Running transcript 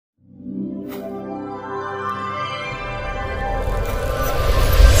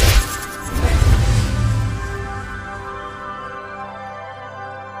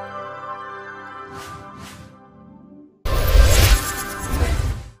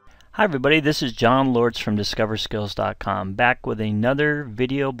Hi everybody, this is John Lortz from DiscoverSkills.com, back with another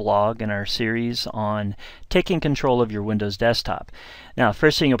video blog in our series on taking control of your Windows desktop. Now,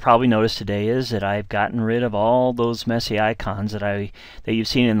 first thing you'll probably notice today is that I've gotten rid of all those messy icons that you've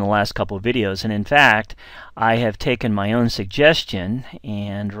seen in the last couple of videos, and in fact, I have taken my own suggestion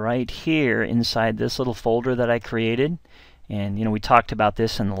and right here inside this little folder that I created, and we talked about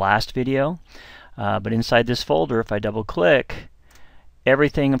this in the last video, but inside this folder, if I double click,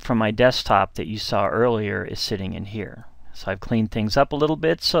 everything from my desktop that you saw earlier is sitting in here. So I've cleaned things up a little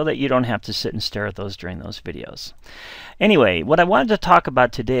bit so that you don't have to sit and stare at those during those videos. Anyway, what I wanted to talk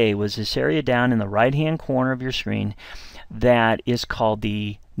about today was this area down in the right hand corner of your screen that is called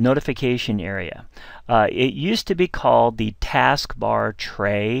the notification area. It used to be called the taskbar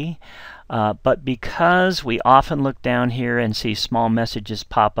tray. But because we often look down here and see small messages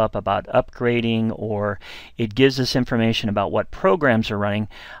pop up about upgrading, or it gives us information about what programs are running,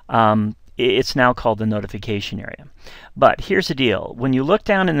 it's now called the notification area. But here's the deal. When you look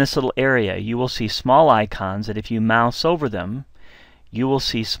down in this little area, you will see small icons that if you mouse over them, you will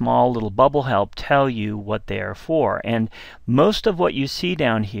see small little bubble help tell you what they are for. And most of what you see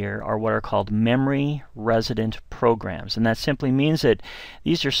down here are what are called memory resident programs. And that simply means that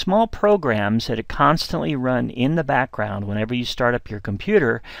these are small programs that constantly run in the background whenever you start up your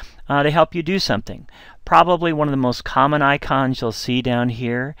computer to help you do something. Probably one of the most common icons you'll see down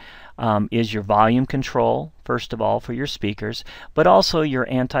here is your volume control, first of all, for your speakers, but also your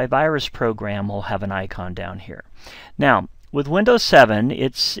antivirus program will have an icon down here. Now, with Windows 7,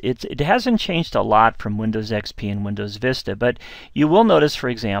 it hasn't changed a lot from Windows XP and Windows Vista, but you will notice, for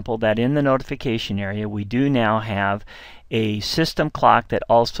example, that in the notification area we do now have a system clock that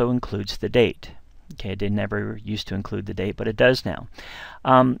also includes the date. Okay, it never used to include the date, but it does now.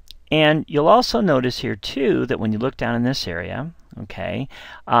 And you'll also notice here too that when you look down in this area, okay,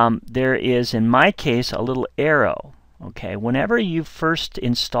 there is, in my case, a little arrow. Okay, whenever you first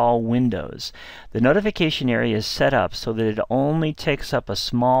install Windows, the notification area is set up so that it only takes up a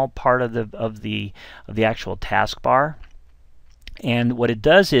small part of the actual taskbar. And what it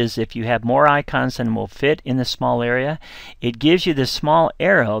does is, if you have more icons than will fit in the small area, it gives you this small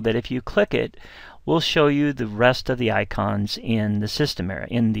arrow that if you click it, will show you the rest of the icons in the system area,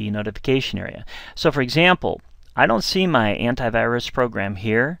 in the notification area. So for example, I don't see my antivirus program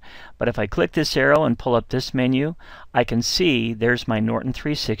here, but if I click this arrow and pull up this menu, I can see there's my Norton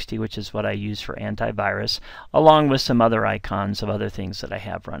 360, which is what I use for antivirus, along with some other icons of other things that I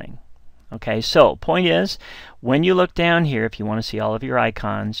have running. Okay, so point is, when you look down here, if you want to see all of your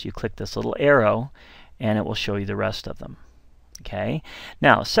icons, you click this little arrow and it will show you the rest of them. Okay,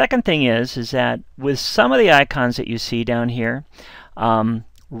 now second thing is that with some of the icons that you see down here,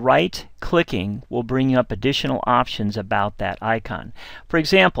 right-clicking will bring up additional options about that icon. For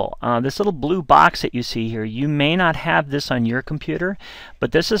example, this little blue box that you see here, you may not have this on your computer,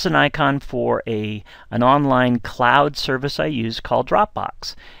 but this is an icon for an online cloud service I use called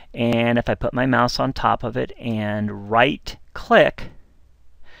Dropbox. And if I put my mouse on top of it and right-click,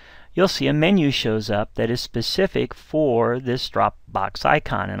 you'll see a menu shows up that is specific for this Dropbox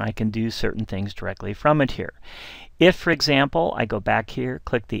icon, and I can do certain things directly from it here. If, for example, I go back here,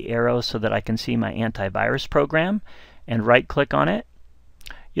 click the arrow so that I can see my antivirus program, and right-click on it,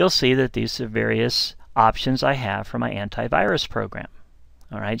 you'll see that these are various options I have for my antivirus program.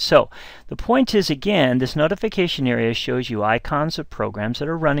 Alright, so the point is, again, this notification area shows you icons of programs that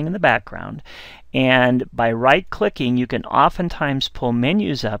are running in the background, and by right-clicking you can oftentimes pull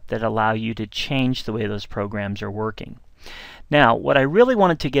menus up that allow you to change the way those programs are working. Now, what I really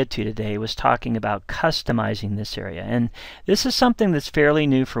wanted to get to today was talking about customizing this area, and this is something that's fairly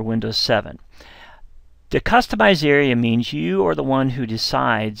new for Windows 7. The customized area means you are the one who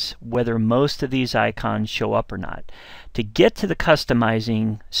decides whether most of these icons show up or not. To get to the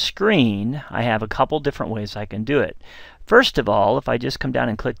customizing screen, I have a couple different ways I can do it. First of all, if I just come down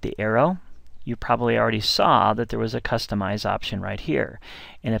and click the arrow, you probably already saw that there was a customize option right here.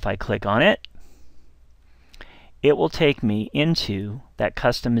 And if I click on it, it will take me into that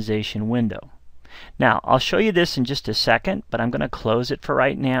customization window. Now, I'll show you this in just a second, but I'm going to close it for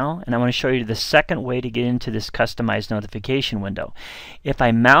right now, and I want to show you the second way to get into this customized notification window. If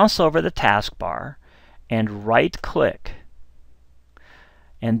I mouse over the taskbar and right-click,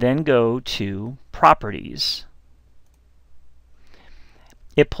 and then go to Properties,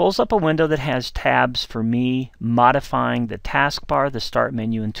 it pulls up a window that has tabs for me modifying the taskbar, the start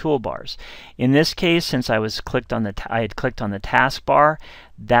menu, and toolbars. In this case, since I had clicked on the taskbar,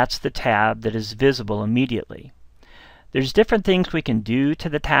 that's the tab that is visible immediately. There's different things we can do to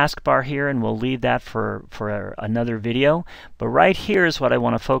the taskbar here, and we'll leave that for another video. But right here is what I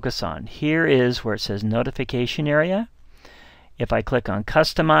want to focus on. Here is where it says notification area. If I click on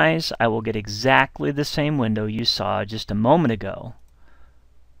customize, I will get exactly the same window you saw just a moment ago,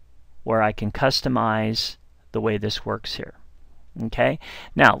 where I can customize the way this works here. Okay,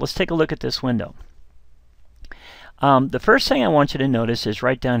 now let's take a look at this window. The first thing I want you to notice is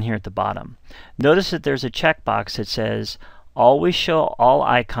right down here at the bottom. Notice that there's a checkbox that says always show all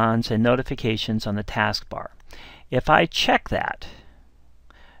icons and notifications on the taskbar. If I check that,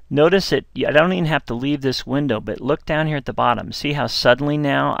 notice that I don't even have to leave this window, but look down here at the bottom. See how suddenly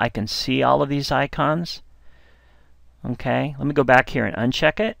now I can see all of these icons? Okay, let me go back here and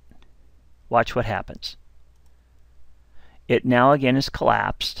uncheck it. Watch what happens. It now again is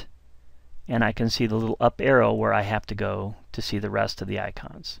collapsed, and I can see the little up arrow where I have to go to see the rest of the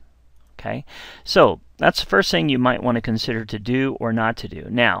icons. Okay, so that's the first thing you might want to consider to do or not to do.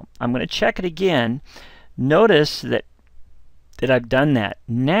 Now, I'm going to check it again. Notice that I've done that.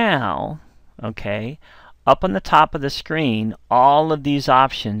 Now, okay, up on the top of the screen, all of these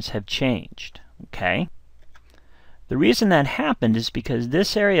options have changed. Okay. The reason that happened is because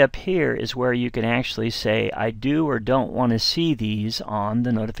this area up here is where you can actually say, I do or don't want to see these on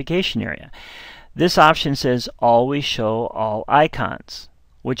the notification area. This option says always show all icons,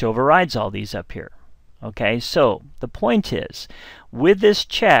 which overrides all these up here. Okay, so the point is, with this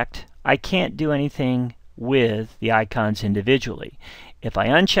checked, I can't do anything with the icons individually. If I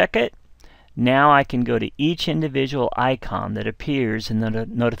uncheck it, now I can go to each individual icon that appears in the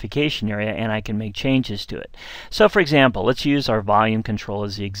notification area, and I can make changes to it. So for example, let's use our volume control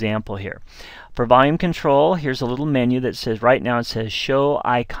as the example here. For volume control, here's a little menu that says, right now it says show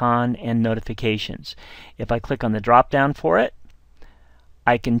icon and notifications. If I click on the drop down for it,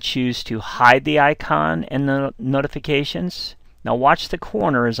 I can choose to hide the icon and the notifications. Now watch the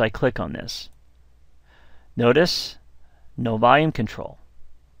corner as I click on this. Notice no volume control.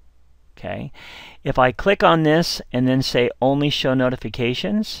 Okay. If I click on this and then say only show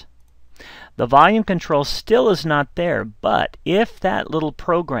notifications, the volume control still is not there, but if that little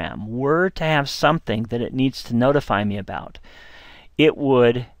program were to have something that it needs to notify me about, it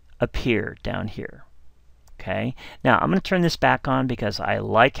would appear down here. Okay. Now I'm going to turn this back on because I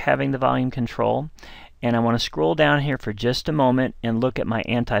like having the volume control, and I want to scroll down here for just a moment and look at my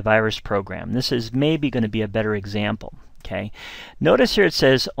antivirus program. This is maybe going to be a better example. Okay. Notice here it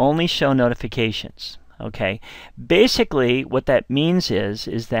says only show notifications. Okay. Basically what that means is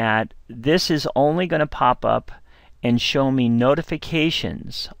that this is only going to pop up and show me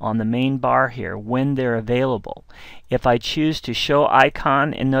notifications on the main bar here when they're available. If I choose to show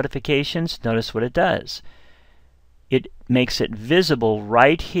icon and notifications, notice what it does. It makes it visible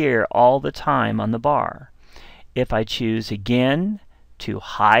right here all the time on the bar. If I choose again to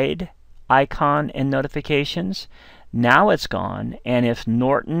hide icon and notifications, now it's gone, and if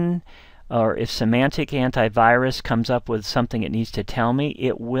Norton or if Semantic Antivirus comes up with something it needs to tell me,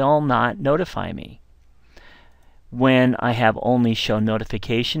 it will not notify me. When I have only show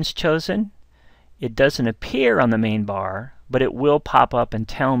notifications chosen, it doesn't appear on the main bar, but it will pop up and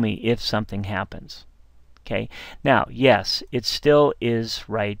tell me if something happens. Okay. Now, yes, it still is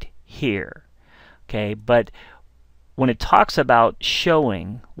right here. Okay, but when it talks about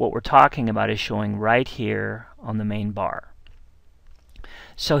showing, what we're talking about is showing right here on the main bar.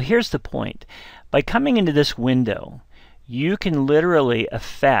 So here's the point. By coming into this window, you can literally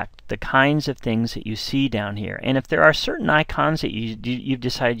affect the kinds of things that you see down here. And if there are certain icons that you've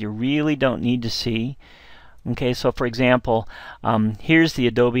decided you really don't need to see, okay, so for example, here's the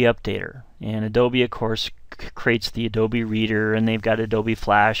Adobe Updater. And Adobe, of course, creates the Adobe Reader, and they've got Adobe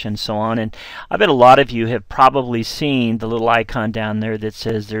Flash and so on. And I bet a lot of you have probably seen the little icon down there that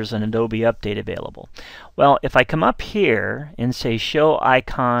says there's an Adobe Update available. Well, if I come up here and say Show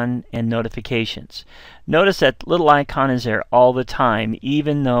Icon and Notifications, notice that little icon is there all the time,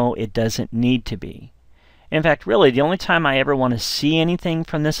 even though it doesn't need to be. In fact, really, the only time I ever want to see anything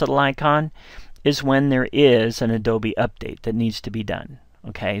from this little icon is when there is an Adobe Update that needs to be done.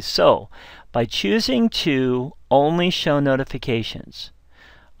 Okay, so by choosing to only show notifications,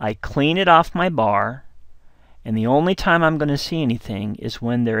 I clean it off my bar, and the only time I'm going to see anything is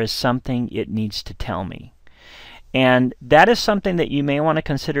when there is something it needs to tell me. And that is something that you may want to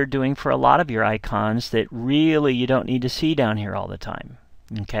consider doing for a lot of your icons that really you don't need to see down here all the time.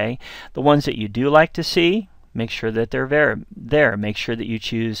 Okay, the ones that you do like to see, make sure that they're there. Make sure that you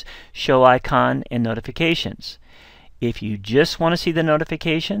choose Show Icon and Notifications. If you just want to see the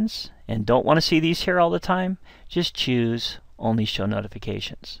notifications and don't want to see these here all the time, just choose only show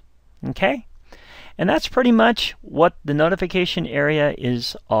notifications. Okay? And that's pretty much what the notification area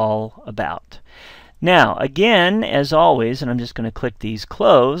is all about. Now, again, as always, and I'm just going to click these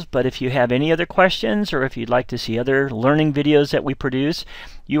close, but if you have any other questions or if you'd like to see other learning videos that we produce,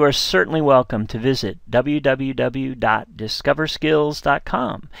 you are certainly welcome to visit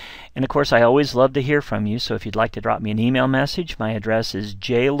www.discoverskills.com. And of course, I always love to hear from you, so if you'd like to drop me an email message, my address is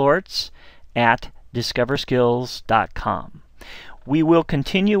jlortz@discoverskills.com. We will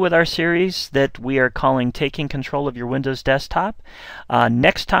continue with our series that we are calling Taking Control of Your Windows Desktop.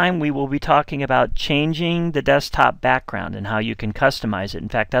 Next time we will be talking about changing the desktop background and how you can customize it. In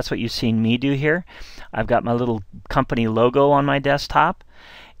fact, that's what you've seen me do here. I've got my little company logo on my desktop,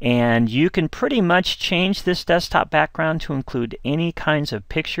 and you can pretty much change this desktop background to include any kinds of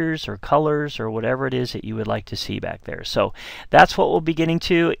pictures or colors or whatever it is that you would like to see back there. So that's what we'll be getting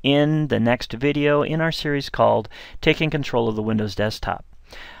to in the next video in our series called Taking Control of the Windows Desktop.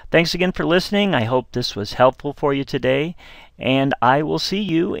 Thanks again for listening. I hope this was helpful for you today, and I will see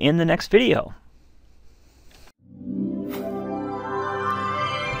you in the next video.